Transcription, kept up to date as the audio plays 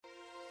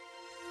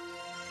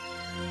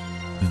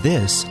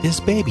This is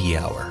Baby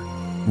Hour,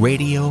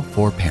 radio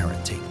for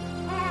parenting.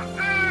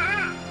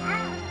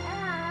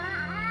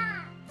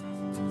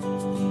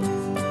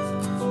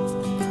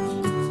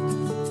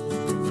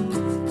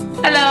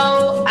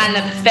 Hello, and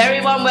a very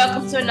warm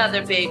welcome to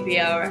another Baby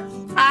Hour.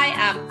 I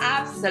am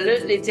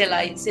absolutely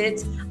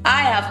delighted.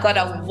 I have got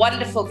a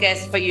wonderful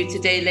guest for you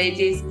today,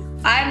 ladies.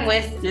 I'm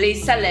with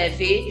Lisa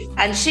Levy,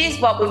 and she's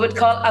what we would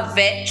call a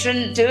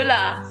veteran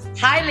doula.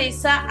 Hi,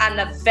 Lisa, and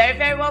a very,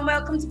 very warm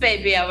welcome to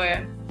Baby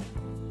Hour.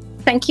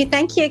 Thank you,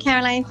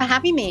 Caroline, for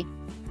having me.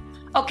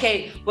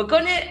 Okay, we're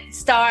going to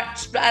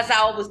start, as I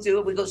always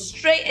do, we go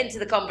straight into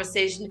the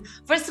conversation.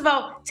 First of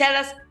all, tell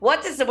us,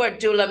 what does the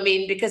word doula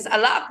mean? Because a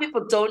lot of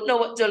people don't know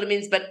what doula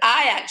means, but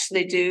I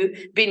actually do,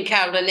 being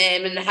Caroline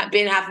M and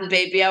having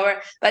Baby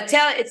Hour. But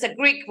it's a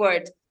Greek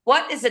word.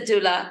 What is a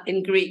doula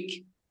in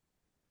Greek?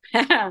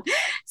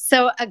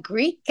 So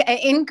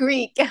in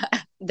Greek,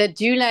 the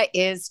doula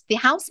is the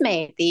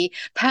housemaid, the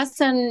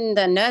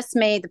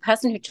nursemaid, the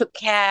person who took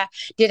care,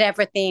 did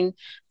everything.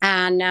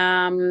 And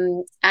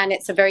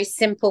it's a very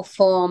simple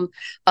form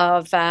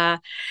of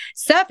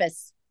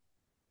service.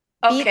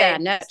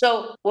 Okay,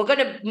 so we're going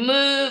to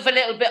move a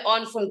little bit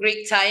on from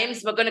Greek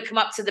times. We're going to come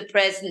up to the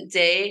present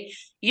day.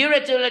 You're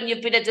a doula and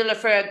you've been a doula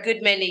for a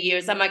good many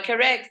years. Am I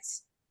correct?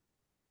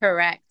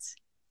 Correct.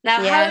 Now,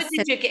 yes. How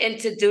did you get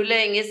into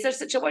doulaing? Is there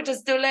such a word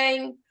as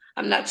doulaing?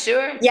 I'm not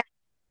sure. Yeah,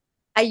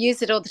 I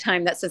use it all the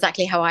time. That's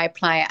exactly how I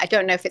apply it. I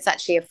don't know if it's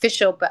actually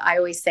official, but I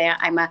always say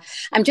I'm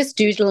just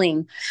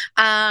doodling.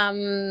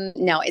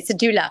 No, it's a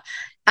doula.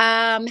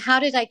 How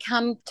did I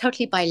come?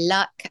 Totally by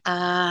luck.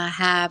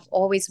 Have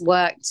always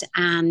worked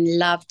and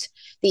loved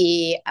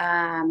the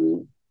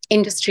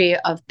industry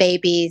of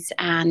babies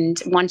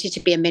and wanted to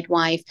be a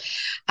midwife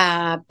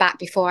back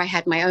before I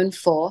had my own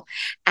four.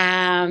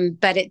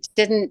 But it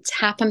didn't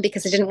happen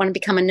because I didn't want to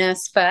become a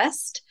nurse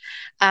first.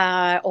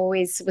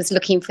 Always was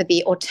looking for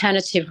the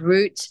alternative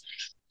route.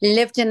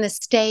 Lived in the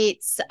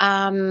States,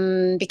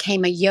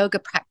 became a yoga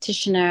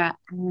practitioner,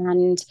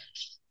 and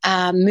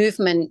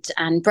movement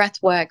and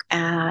breath work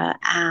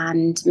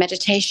and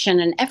meditation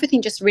and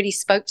everything just really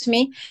spoke to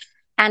me.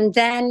 And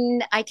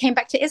then I came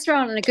back to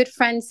Israel and a good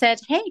friend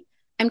said, hey,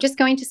 I'm just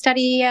going to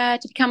study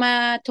to become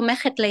a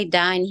tomechet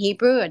leida in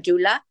Hebrew, a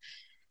doula.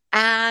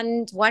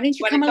 And why don't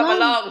you come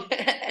along?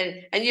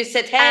 And you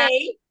said,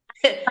 hey,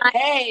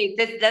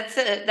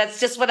 that's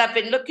just what I've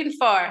been looking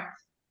for.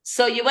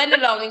 So you went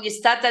along and you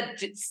studied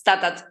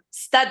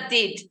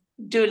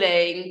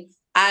doulaing,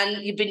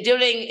 and you've been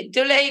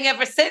doulaing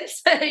ever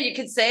since. You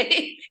could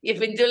say you've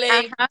been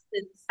doulaing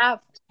since.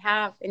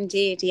 Have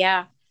indeed,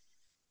 yeah.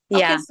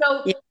 Okay,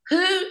 so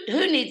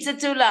who needs a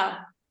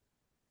doula?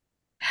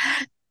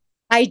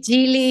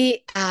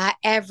 Ideally,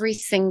 every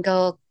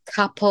single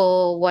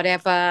couple,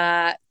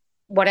 whatever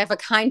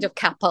kind of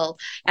couple,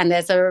 and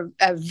there's a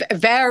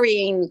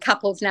varying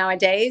couples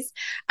nowadays,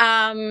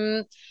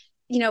 from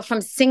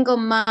single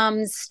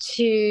moms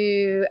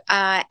to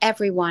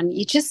everyone.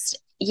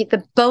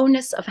 The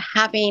bonus of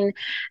having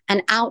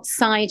an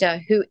outsider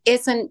who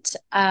isn't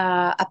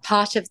a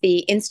part of the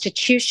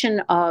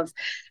institution of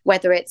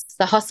whether it's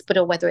the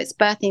hospital, whether it's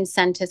birthing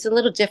centers, a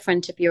little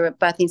different if you're at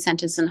birthing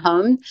centers and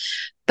home,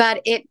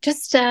 but it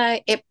just,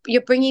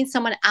 you're bringing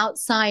someone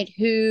outside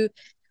who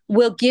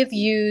will give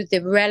you the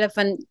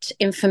relevant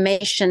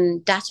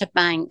information, data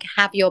bank,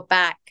 have your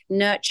back,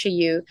 nurture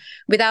you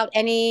without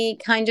any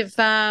kind of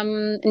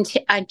an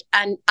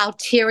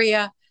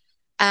ulterior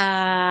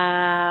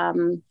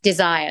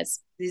desires.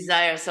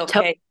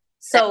 Okay.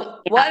 So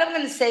what I'm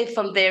going to say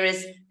from there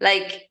is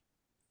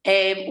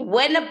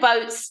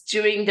whenabouts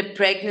during the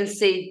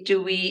pregnancy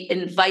do we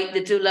invite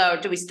the doula,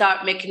 or do we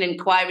start making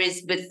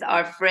inquiries with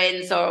our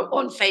friends or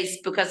on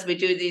Facebook, as we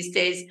do these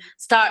days,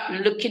 start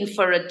looking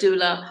for a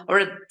doula or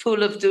a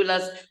pool of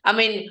doulas? I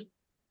mean,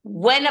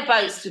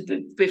 whenabouts,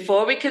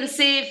 before we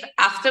conceive,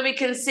 after we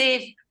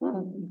conceive,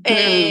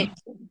 where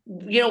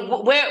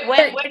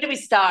do we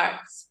start?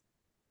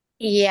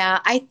 Yeah,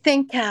 I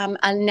think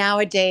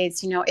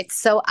nowadays, it's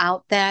so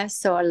out there.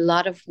 So a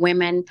lot of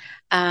women,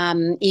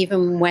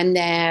 even when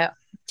they're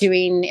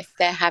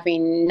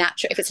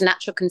if it's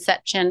natural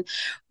conception,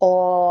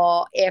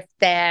 or if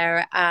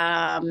they're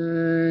having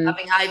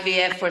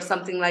IVF or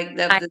something like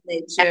that,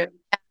 nature.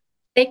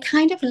 They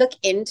kind of look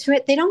into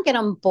it. They don't get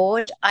on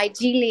board.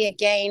 Ideally,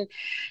 again,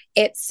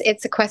 it's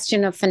a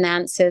question of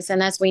finances.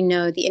 And as we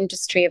know, the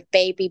industry of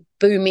baby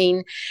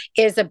booming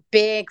is a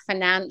big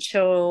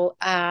financial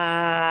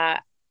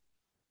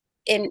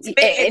It's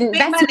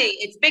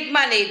big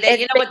money.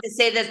 You know what they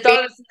say, there's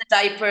dollars in the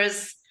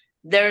diapers.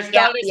 There's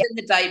dollars in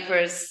the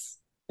diapers.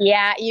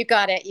 Yeah, you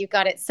got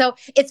it. So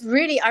it's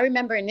really, I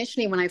remember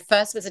initially when I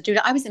first was a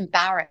doula, I was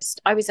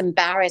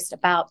embarrassed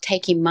about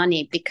taking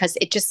money because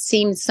it just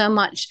seemed so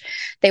much,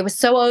 they were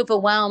so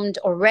overwhelmed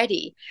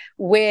already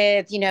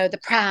with, the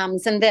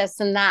prams and this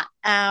and that.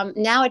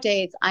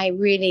 Nowadays, I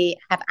really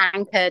have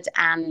anchored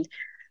and,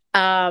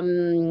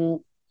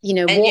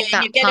 you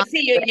get a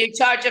fee, you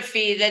charge a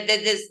fee, that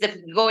is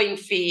the going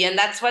fee, and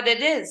that's what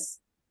it is,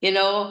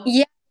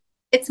 Yeah.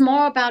 it's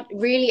more about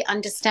really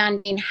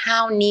understanding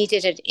how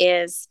needed it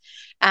is.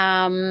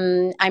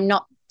 I'm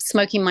not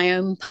smoking my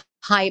own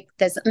pipe.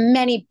 There's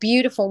many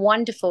beautiful,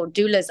 wonderful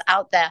doulas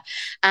out there.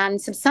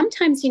 And so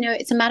sometimes,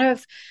 it's a matter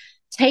of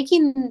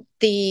taking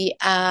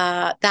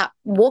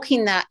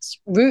walking that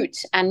route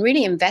and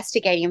really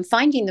investigating and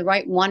finding the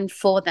right one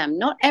for them.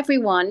 Not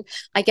everyone.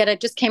 I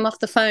just came off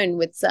the phone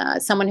with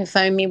someone who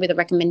phoned me with a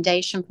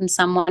recommendation from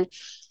someone.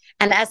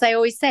 And as I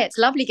always say, it's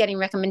lovely getting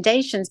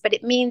recommendations, but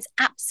it means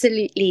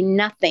absolutely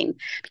nothing,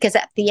 because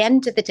at the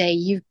end of the day,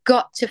 you've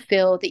got to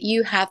feel that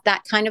you have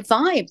that kind of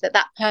vibe,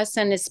 that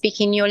person is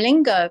speaking your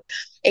lingo.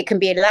 It can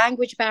be a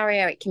language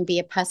barrier. It can be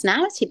a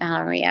personality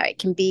barrier. It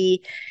can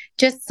be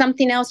just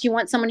something else. You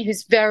want someone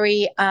who's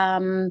very,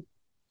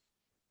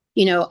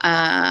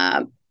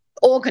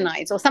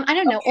 organized or something. I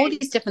don't know, all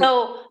these different.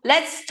 So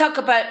let's talk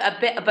a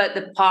bit about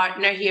the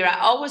partner here. I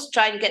always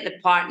try and get the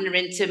partner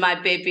into my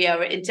baby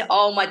hour, into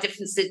all my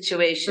different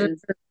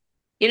situations.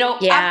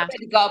 Yeah.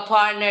 I've got a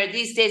partner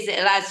these days.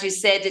 As you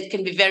said, it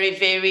can be very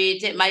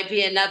varied. It might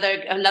be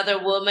another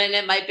woman.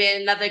 It might be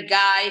another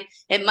guy.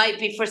 It might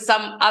be for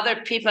some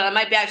other people. I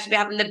might be actually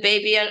having the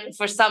baby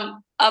for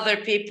some other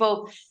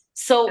people.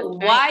 So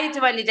why do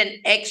I need an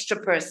extra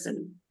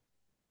person?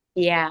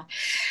 Yeah.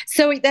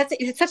 So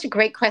it's such a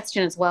great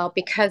question as well,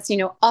 because,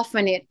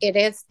 often it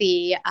is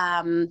the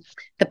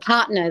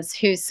partners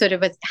who sort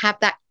of have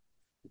that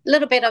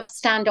little bit of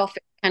standoff,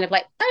 kind of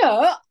like,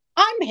 oh,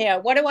 I'm here.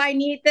 What do I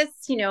need this?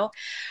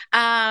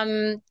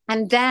 And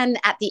then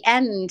at the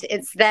end,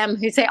 it's them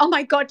who say, oh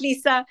my God,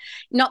 Lisa,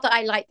 not that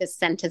I like this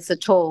sentence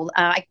at all.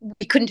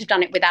 We couldn't have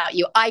done it without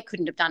you. I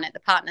couldn't have done it,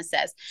 the partner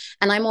says.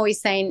 And I'm always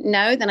saying,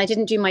 no, then I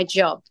didn't do my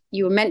job.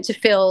 You were meant to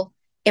feel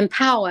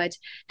empowered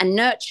and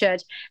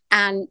nurtured,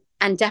 and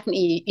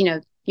definitely,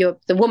 the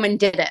woman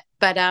did it.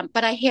 But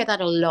I hear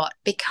that a lot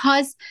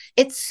because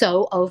it's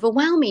so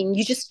overwhelming.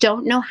 You just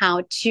don't know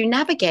how to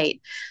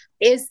navigate.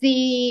 Is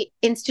the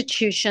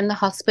institution, the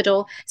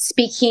hospital,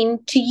 speaking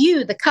to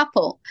you, the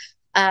couple?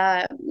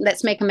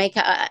 Let's make a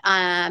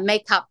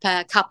makeup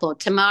couple,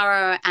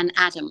 Tamara and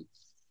Adam.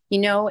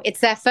 It's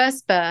their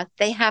first birth.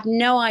 They have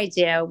no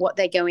idea what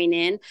they're going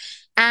in.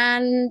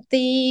 And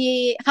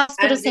the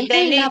hospital say,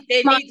 they need a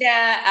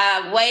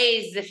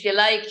Waze, if you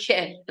like.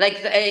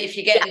 If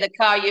you get in the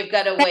car, you've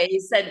got a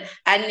Waze.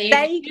 And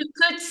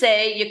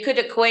you could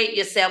equate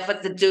yourself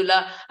with the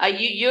doula.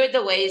 You're the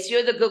Waze,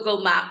 you're the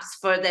Google Maps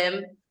for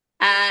them.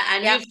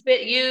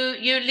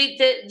 You lead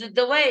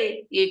the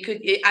way.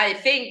 I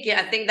think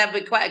that'd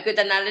be quite a good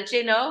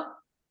analogy, no?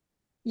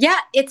 Yeah,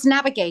 it's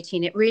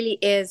navigating. It really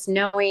is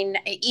knowing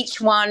each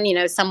one.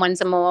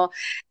 Someone's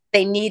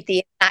they need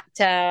the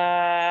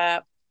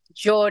actor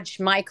George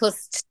Michael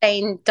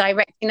Stein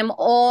directing them,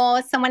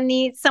 or someone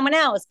needs someone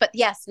else. But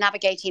yes,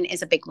 navigating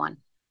is a big one.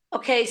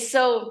 Okay,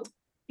 so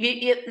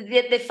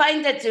they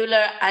find a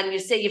doula, and you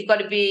say you've got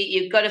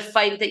to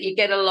find that you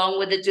get along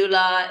with the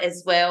doula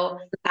as well.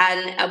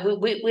 And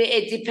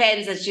it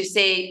depends, as you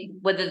say,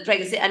 whether the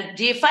pregnancy. And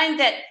do you find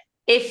that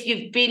if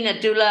you've been a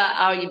doula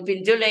or you've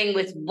been douling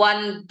with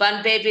one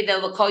baby, they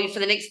will call you for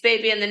the next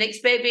baby and the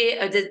next baby?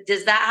 Or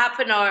does that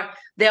happen? Or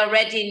they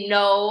already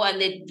know and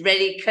they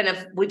already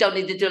we don't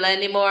need the doula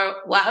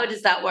anymore? Well, how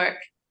does that work?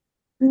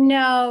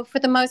 No, for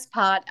the most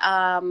part,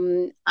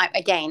 I'm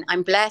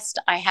blessed.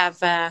 I have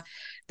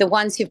the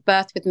ones who've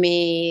birthed with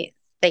me,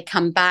 they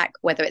come back,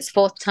 whether it's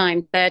fourth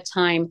time, third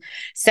time,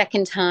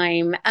 second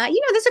time.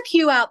 There's a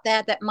few out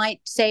there that might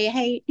say,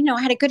 hey,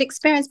 I had a good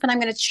experience, but I'm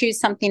going to choose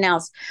something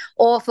else.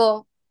 Or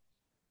for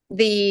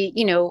the,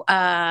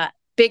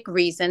 big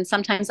reason,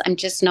 sometimes I'm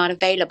just not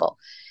available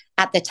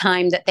at the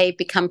time that they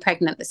become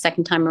pregnant the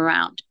second time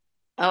around.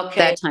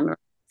 Okay. Third time around.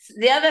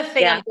 The other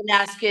thing I'm going to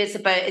ask you is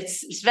about,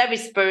 it's very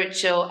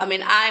spiritual. I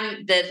mean,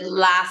 I'm the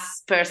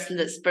last person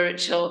that's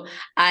spiritual.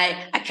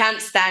 I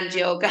can't stand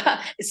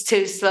yoga. It's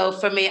too slow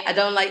for me. I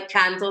don't like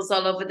candles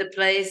all over the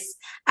place.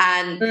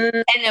 And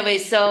anyway,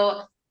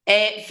 so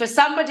for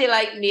somebody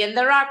like me, and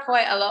there are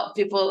quite a lot of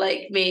people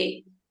like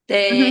me,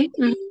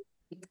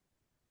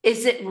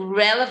 is it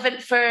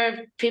relevant for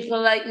people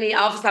like me?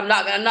 Obviously, I'm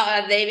not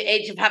at the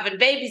age of having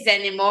babies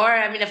anymore.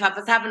 I mean, if I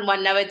was having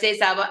one nowadays,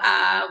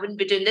 I wouldn't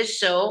be doing this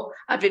show.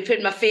 I'd be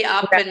putting my feet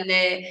up and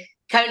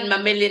counting my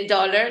 $1 million.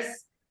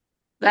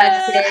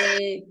 But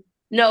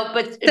no,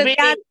 but so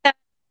really.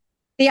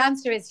 The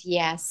answer is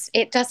yes.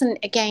 It doesn't,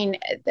 again,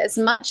 as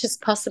much as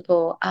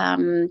possible.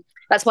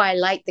 That's why I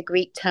like the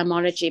Greek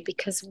terminology,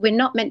 because we're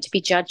not meant to be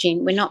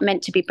judging. We're not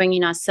meant to be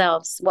bringing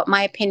ourselves. What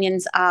my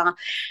opinions are,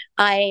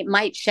 I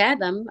might share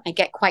them. I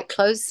get quite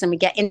close and we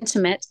get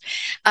intimate.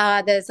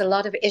 There's a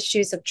lot of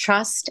issues of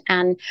trust,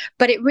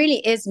 but it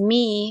really is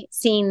me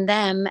seeing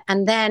them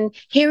and then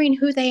hearing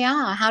who they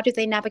are. How do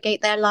they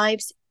navigate their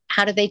lives?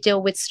 How do they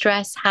deal with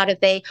stress?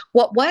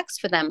 What works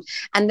for them?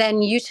 And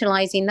then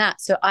utilizing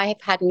that. So I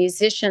have had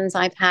musicians,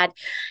 I've had,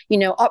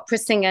 opera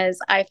singers,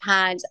 I've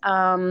had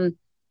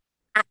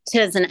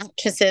actors and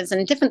actresses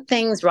and different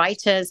things,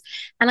 writers.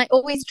 And I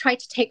always try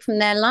to take from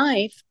their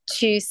life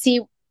to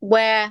see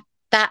where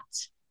that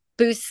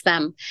boosts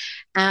them.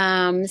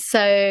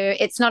 So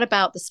it's not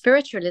about the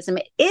spiritualism.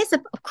 It is,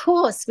 of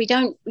course, we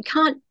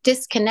can't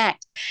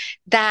disconnect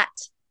that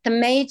the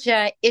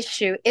major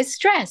issue is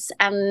stress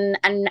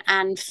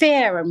and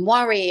fear and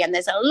worry, and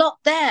there's a lot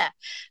there.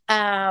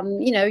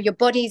 Your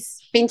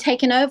body's been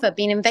taken over,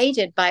 been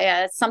invaded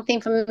by something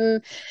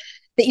from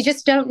that you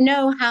just don't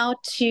know how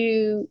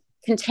to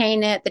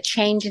contain it, the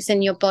changes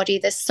in your body.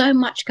 There's so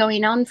much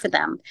going on for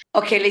them.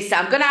 Okay, Lisa,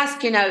 I'm going to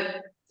ask you now,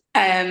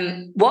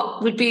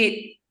 what would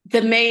be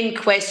the main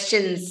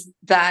questions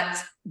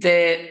that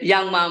the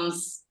young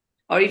mums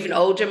or even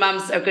older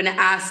mums are going to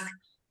ask?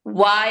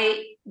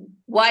 Why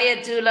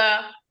a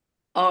doula?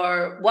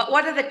 Or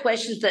what are the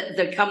questions that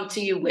they come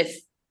to you with,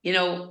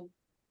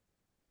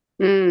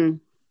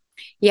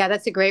 Yeah,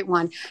 that's a great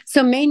one.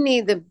 So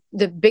mainly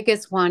the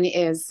biggest one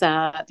is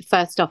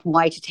first off,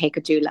 why to take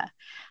a doula?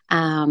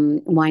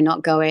 Why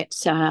not go it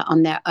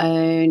on their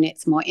own?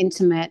 It's more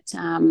intimate.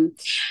 And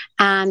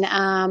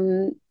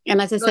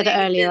as I said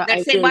earlier,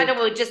 they're saying, why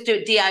don't we just do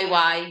it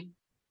DIY?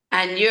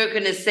 And you're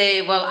going to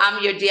say, well,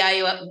 I'm your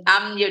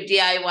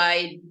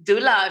DIY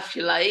doula, if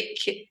you like.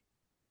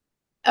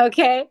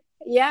 Okay.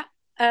 Yeah.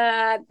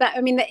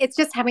 It's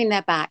just having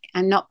their back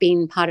and not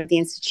being part of the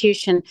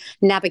institution,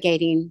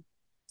 navigating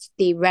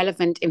the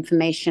relevant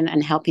information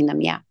and helping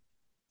them. Yeah.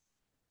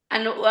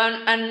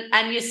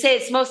 And you say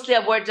it's mostly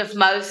a word of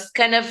mouth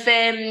kind of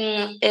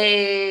thing,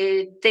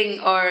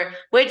 or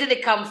where do they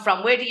come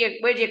from? Where do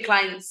your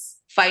clients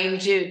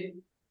find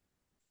you?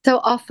 So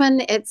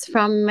often it's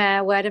from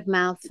word of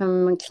mouth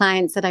from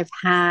clients that I've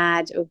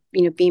had,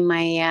 been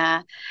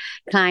my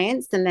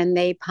clients, and then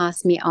they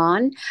pass me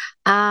on.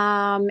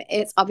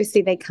 It's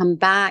obviously they come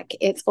back.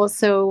 It's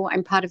also,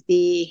 I'm part of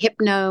the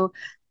hypno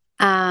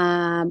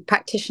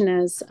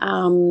practitioners.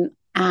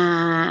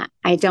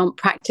 I don't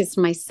practice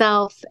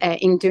myself I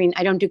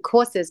don't do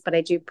courses, but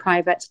I do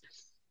private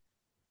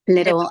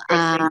little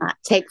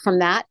take from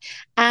that.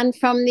 And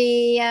from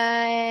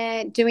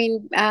the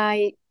doing,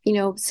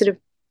 sort of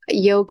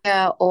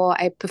yoga, or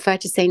I prefer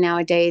to say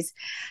nowadays,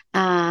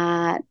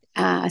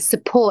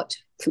 support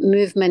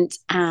movement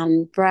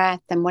and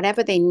breath and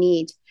whatever they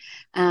need,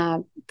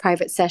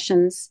 private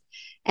sessions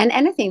and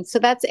anything. So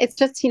it's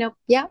just,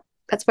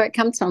 that's where it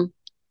comes from.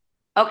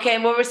 Okay,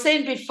 well, we're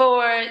saying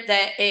before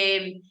that.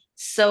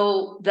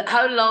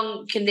 How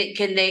long can they?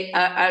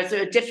 Is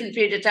there a different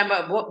period of time?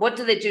 What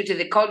do they do? Do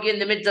they call you in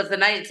the middle of the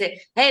night and say,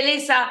 "Hey,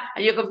 Lisa,"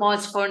 and you go, "Oh,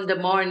 it's 4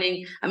 a.m."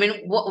 I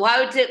mean, when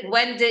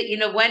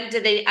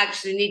do they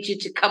actually need you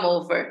to come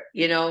over?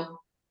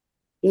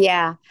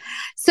 Yeah.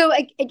 So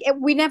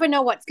we never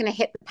know what's going to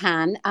hit the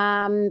pan.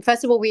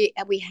 First of all, we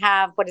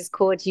have what is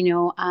called,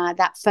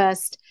 that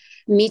first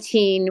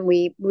meeting.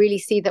 We really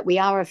see that we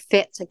are a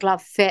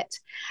glove fit.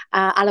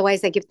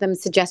 Otherwise, I give them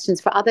suggestions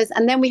for others.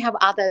 And then we have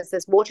others.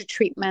 There's water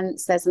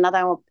treatments. There's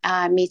another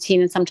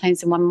meeting, and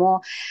sometimes one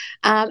more.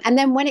 And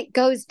then when it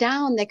goes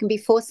down, there can be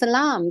false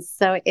alarms.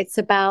 So it's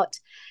about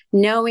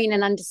knowing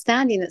and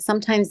understanding that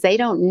sometimes they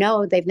don't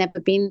know. They've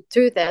never been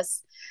through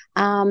this.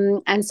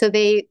 And so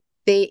they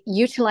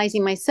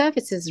utilizing my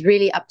service is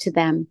really up to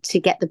them to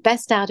get the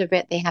best out of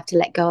it. They have to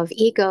let go of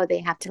ego.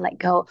 They have to let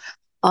go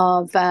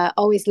of,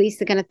 is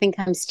Lisa going to think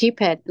I'm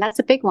stupid? That's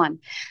a big one.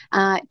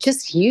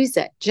 Just use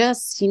it.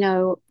 Just,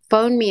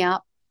 phone me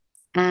up.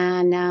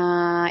 And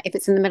if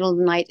it's in the middle of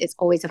the night, it's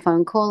always a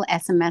phone call.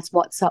 SMS,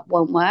 WhatsApp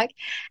won't work.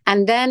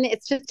 And then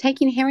it's just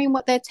hearing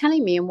what they're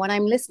telling me and what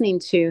I'm listening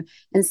to,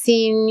 and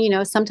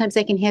seeing, sometimes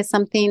I can hear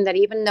something that,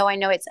 even though I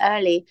know it's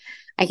early,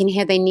 I can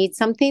hear they need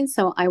something.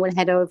 So I will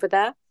head over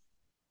there.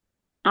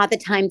 Other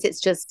times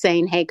it's just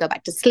saying, hey, go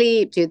back to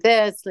sleep, do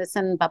this,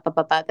 listen, blah, blah,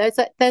 blah, blah. There's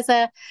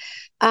a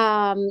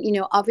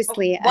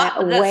obviously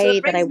a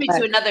way that I work. That brings me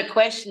to another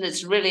question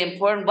that's really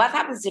important. What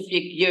happens if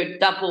you're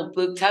double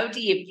booked? How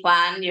do you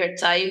plan your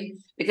time?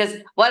 Because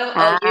what if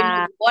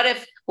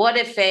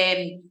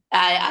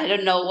I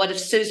don't know, what if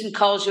Susan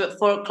calls you at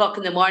 4 o'clock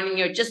in the morning,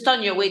 you're just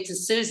on your way to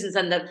Susan's,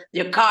 and the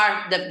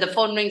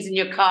phone rings in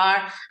your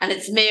car, and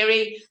it's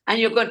Mary, and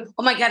you're going,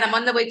 oh my God, I'm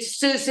on the way to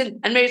Susan,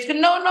 and Mary's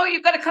going, no,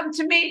 you've got to come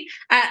to me.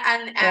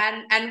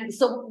 And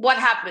so what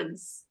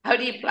happens? How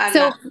do you plan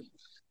that?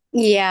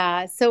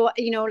 Yeah. So,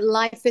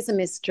 life is a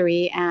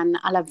mystery, and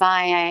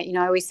I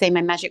always say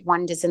my magic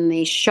wanders in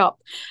the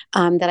shop,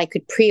 that I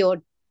could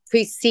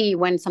pre-see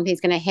when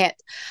something's going to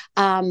hit.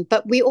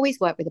 But we always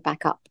work with a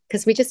backup,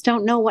 because we just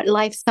don't know what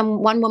life,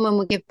 one woman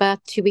will give birth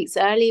 2 weeks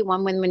early,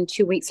 one woman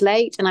 2 weeks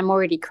late, and I'm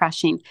already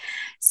crashing.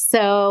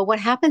 So what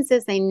happens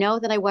is they know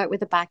that I work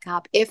with a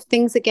backup. If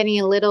things are getting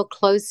a little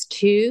close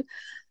to,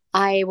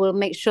 I will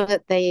make sure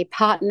that the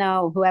partner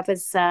or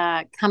whoever's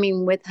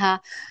coming with her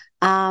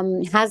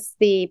has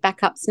the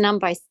backup's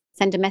number. I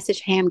send a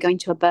message, hey, I'm going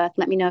to a birth.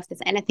 Let me know if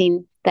there's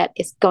anything that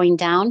is going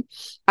down.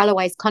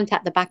 Otherwise,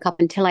 contact the backup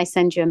until I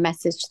send you a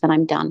message that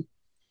I'm done.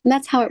 And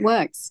that's how it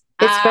works.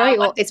 It's very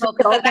organized.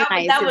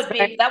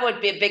 That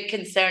would be a big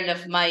concern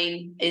of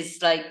mine. Is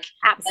like,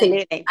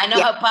 absolutely. I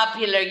know how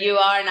popular you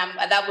are, and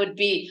that would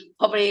be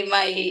probably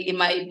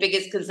my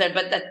biggest concern.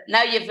 But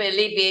now you've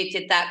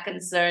alleviated that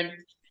concern.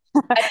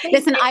 I think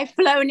Listen, I've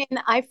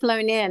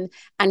flown in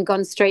and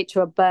gone straight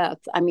to a birth.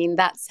 I mean,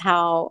 that's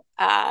how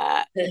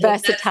that's how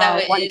versatile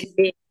it one is, can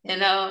be. you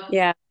know.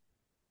 Yeah.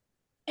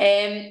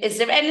 Is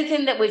there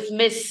anything that we've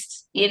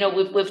missed? You know,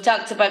 we've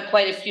talked about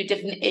quite a few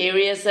different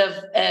areas of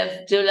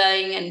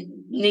doulaing and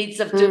needs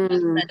of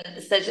doulas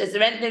and such. Is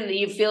there anything that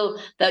you feel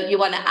that you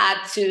want to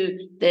add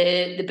to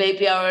the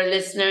baby hour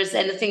listeners?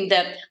 Anything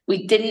that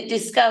we didn't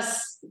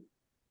discuss?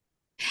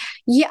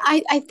 Yeah,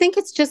 I think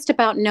it's just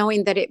about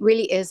knowing that it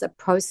really is a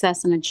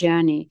process and a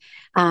journey.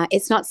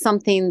 It's not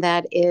something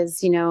that is,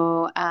 here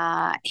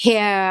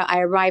I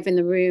arrive in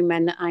the room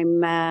and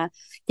I'm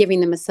giving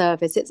them a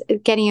service. It's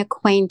getting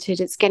acquainted,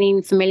 it's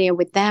getting familiar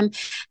with them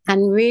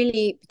and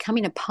really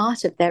becoming a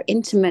part of their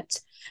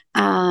intimate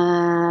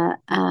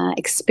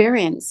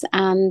experience.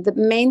 And the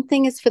main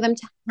thing is for them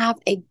to have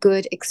a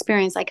good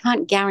experience. I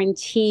can't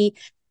guarantee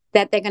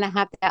that they're going to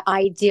have their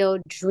ideal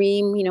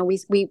dream. You know,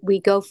 we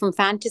go from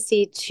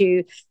fantasy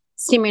to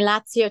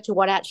stimulatio to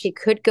what actually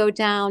could go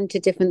down to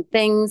different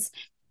things.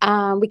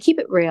 We keep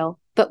it real,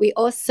 but we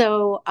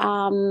also,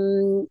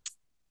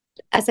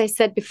 as I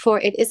said before,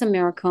 it is a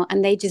miracle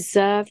and they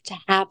deserve to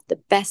have the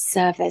best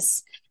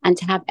service and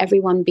to have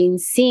everyone being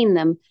seeing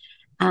them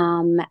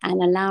and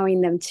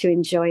allowing them to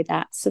enjoy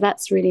that. So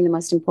that's really the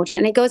most important.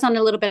 And it goes on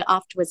a little bit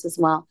afterwards as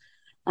well.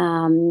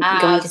 Going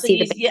to so see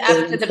the you,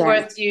 after the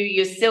birth,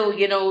 you still,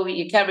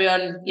 you carry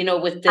on,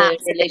 with the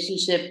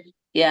relationship.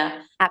 Yeah.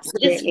 Just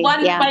Absolutely.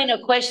 one Yeah. final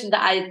question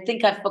that I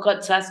think I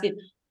forgot to ask you.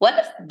 What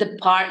if the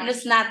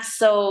partner's not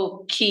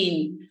so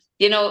keen?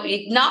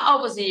 Not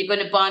always are you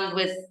going to bond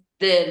with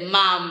the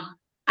mom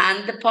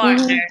and the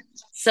partner.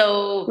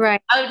 So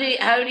Right. how do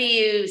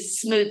you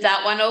smooth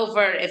that one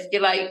over, if you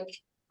like?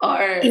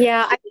 Or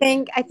Yeah, I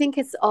think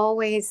it's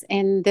always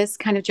in this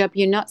kind of job,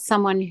 you're not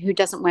someone who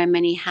doesn't wear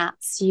many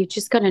hats. You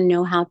just got to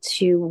know how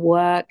to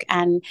work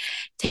and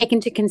take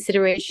into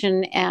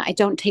consideration. I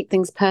don't take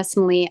things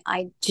personally.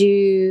 I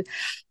do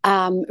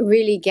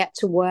really get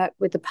to work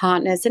with the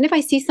partners. And if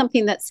I see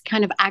something that's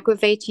kind of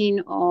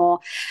aggravating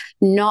or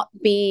not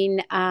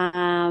being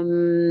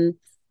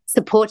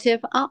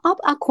supportive,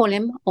 I'll call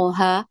him or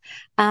her,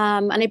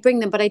 and I bring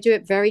them, but I do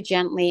it very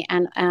gently,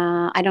 and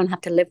I don't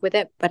have to live with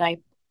it, but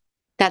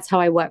that's how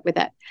I work with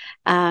it.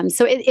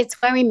 So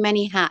it's wearing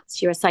many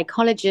hats. You're a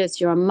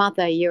psychologist, you're a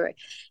mother, you're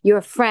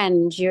a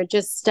friend, you're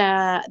just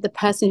the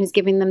person who's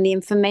giving them the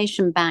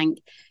information bank.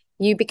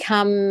 You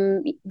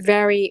become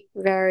very,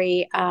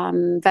 very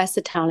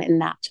versatile in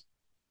that.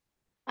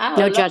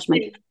 No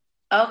judgment.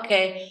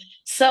 Okay.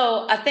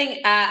 So I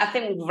think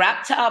we've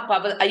wrapped it up.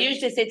 I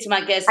usually say to my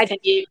guests, can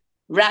you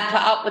wrap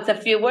it up with a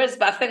few words?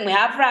 But I think we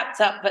have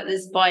wrapped up at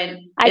this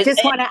point. I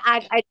just want to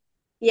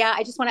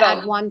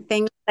add one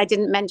thing. I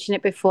didn't mention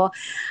it before.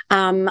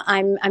 I'm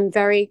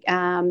very,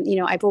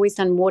 I've always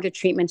done water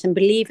treatment and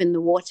believe in the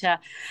water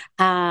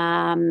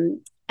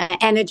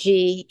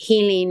energy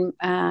healing,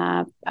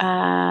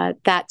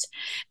 that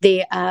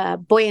the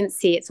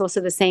buoyancy, it's also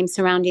the same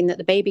surrounding that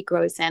the baby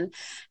grows in.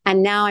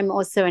 And now I'm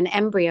also an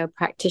embryo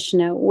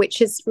practitioner,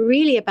 which is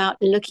really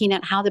about looking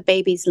at how the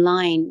baby's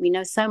lying. We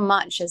know so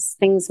much as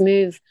things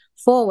move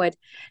forward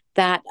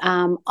that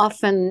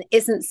often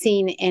isn't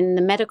seen in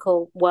the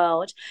medical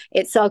world.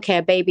 It's okay,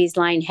 a baby's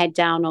lying head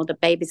down or the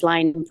baby's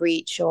lying in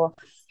breech,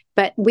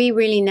 but we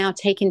really now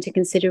take into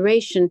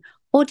consideration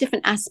all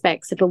different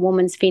aspects. If a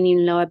woman's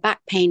feeling lower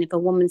back pain, if a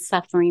woman's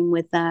suffering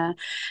with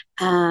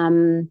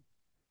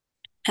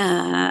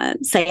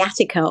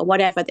sciatica or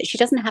whatever, that she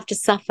doesn't have to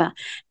suffer,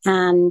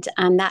 and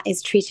that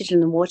is treated in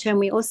the water. And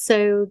we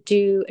also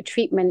do a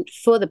treatment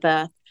for the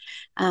birth,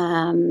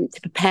 to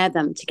prepare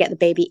them to get the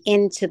baby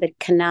into the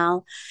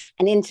canal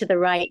and into the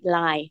right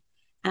lie.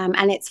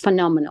 And it's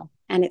phenomenal.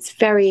 And it's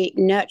very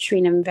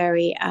nurturing and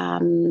very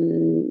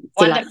wonderful.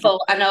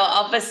 Delightful. I know,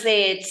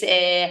 obviously, it's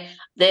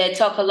they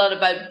talk a lot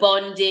about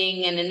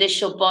bonding and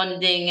initial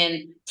bonding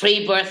and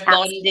pre-birth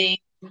bonding.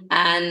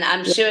 And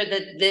I'm sure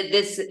that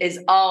this is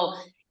all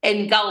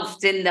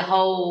engulfed in the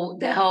whole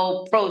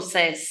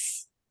process.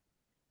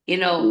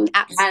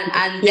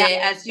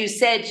 As you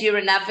said, you're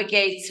a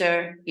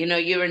navigator.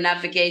 You're a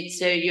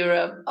navigator.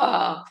 You're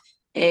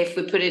if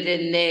we put it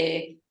in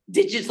the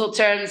digital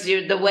terms,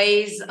 you're the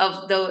ways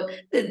of the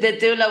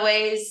doula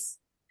ways.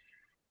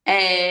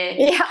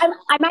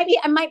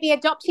 I might be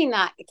adopting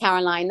that,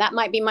 Caroline. That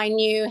might be my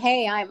new.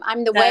 Hey,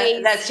 I'm the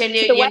ways. That's your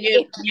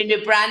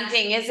new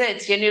branding, is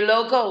it? Your new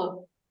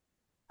logo.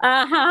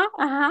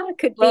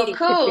 Could be. Well,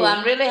 cool. Could be.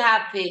 I'm really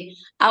happy.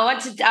 I want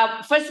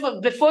to, first of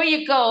all, before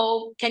you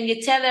go, can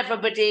you tell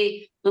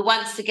everybody who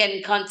wants to get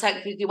in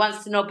contact with you,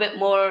 wants to know a bit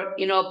more,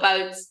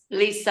 about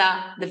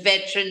Lisa, the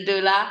veteran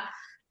doula,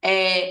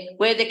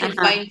 where they can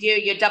find you,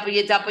 your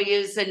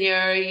WWs and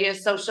your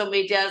social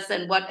medias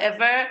and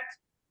whatever.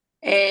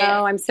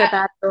 I'm so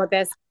bad for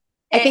this.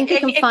 I think you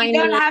can find. If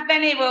you don't have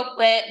any,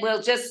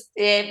 we'll just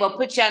we'll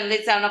put you on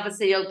Lisa, and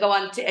obviously you'll go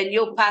on and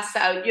you'll pass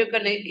out.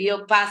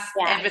 You'll pass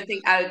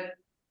everything out.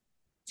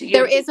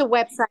 There is a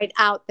website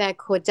out there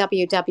called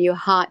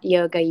www.heart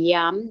yoga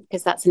yum,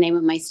 because that's the name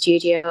of my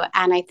studio.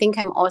 And I think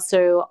I'm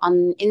also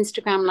on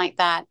Instagram like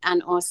that,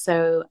 and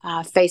also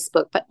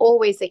Facebook. But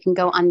always they can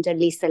go under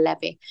Lisa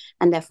Levy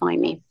and they'll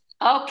find me.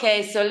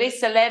 Okay, so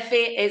Lisa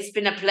Levy, it's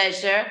been a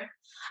pleasure.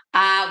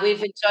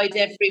 We've enjoyed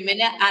every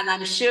minute, and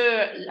I'm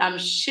sure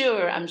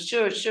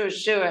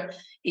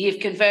you've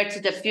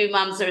converted a few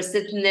moms that are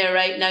sitting there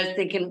right now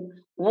thinking,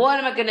 what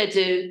am I going to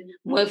do?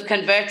 We've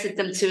converted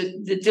them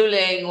to the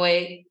Doulaing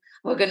way.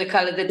 We're going to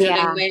call it the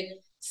Doulaing way.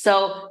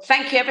 So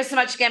thank you ever so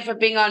much again for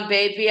being on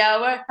Baby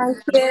Hour.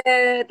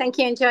 Thank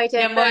you. Enjoyed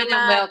it. You're more than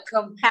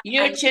welcome.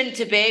 You're tuned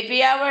to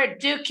Baby Hour.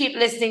 Do keep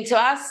listening to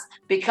us,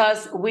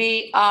 because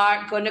we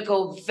are going to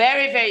go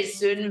very, very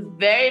soon,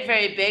 very,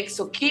 very big.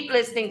 So keep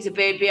listening to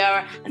Baby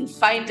Hour and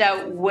find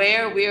out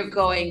where we're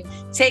going.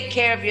 Take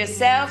care of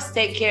yourselves.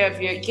 Take care of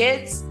your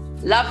kids.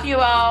 Love you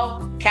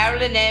all.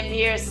 Carolyn M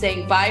here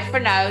saying bye for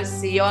now.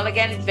 See you all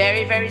again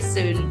very, very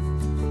soon.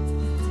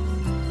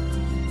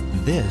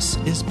 This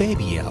is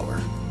Baby Hour,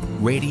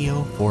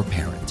 radio for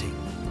parents.